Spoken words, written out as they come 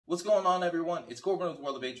What's going on, everyone? It's Corbin with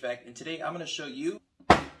World of HVAC, and today I'm going to show you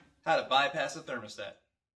how to bypass a thermostat.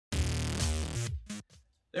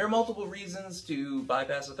 There are multiple reasons to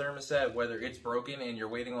bypass a thermostat, whether it's broken and you're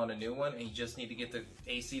waiting on a new one and you just need to get the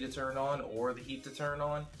AC to turn on or the heat to turn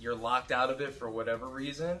on, you're locked out of it for whatever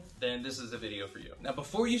reason, then this is a video for you. Now,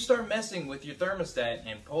 before you start messing with your thermostat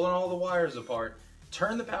and pulling all the wires apart,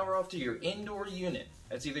 turn the power off to your indoor unit.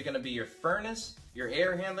 That's either going to be your furnace, your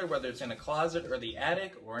air handler, whether it's in a closet or the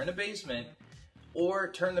attic or in a basement, or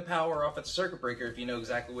turn the power off at the circuit breaker if you know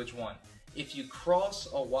exactly which one. If you cross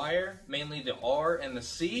a wire, mainly the R and the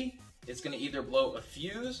C, it's going to either blow a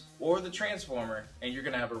fuse or the transformer, and you're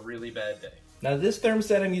going to have a really bad day. Now, this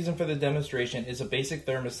thermostat I'm using for the demonstration is a basic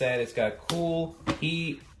thermostat. It's got cool,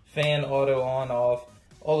 heat, fan, auto, on, off,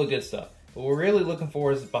 all the good stuff. What we're really looking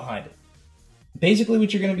for is behind it. Basically,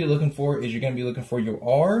 what you're going to be looking for is you're going to be looking for your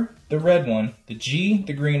R, the red one, the G,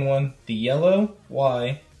 the green one, the yellow,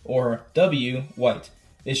 Y, or W, white.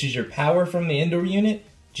 This is your power from the indoor unit.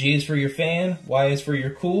 G is for your fan, Y is for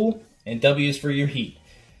your cool, and W is for your heat.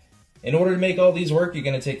 In order to make all these work, you're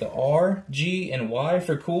going to take the R, G, and Y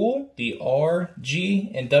for cool, the R,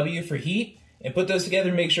 G, and W for heat, and put those together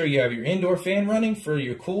and make sure you have your indoor fan running for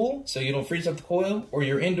your cool so you don't freeze up the coil, or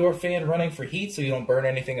your indoor fan running for heat so you don't burn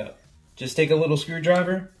anything up. Just take a little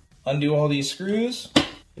screwdriver, undo all these screws,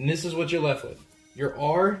 and this is what you're left with. Your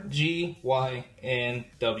R, G, Y, and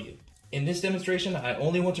W. In this demonstration, I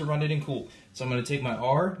only want to run it in cool. So I'm going to take my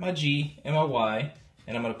R, my G, and my Y,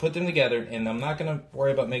 and I'm going to put them together, and I'm not going to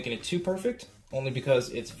worry about making it too perfect, only because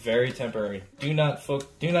it's very temporary. Do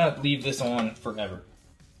not leave this on forever.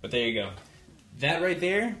 But there you go. That right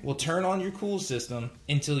there will turn on your cool system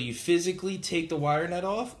until you physically take the wire nut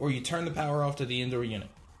off or you turn the power off to the indoor unit.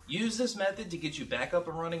 Use this method to get you back up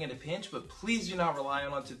and running in a pinch, but please do not rely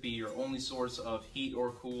on it to be your only source of heat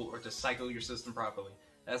or cool or to cycle your system properly.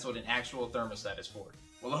 That's what an actual thermostat is for.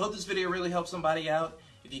 Well, I hope this video really helped somebody out.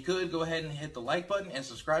 If you could, go ahead and hit the like button and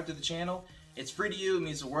subscribe to the channel. It's free to you, it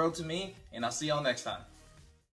means the world to me, and I'll see y'all next time.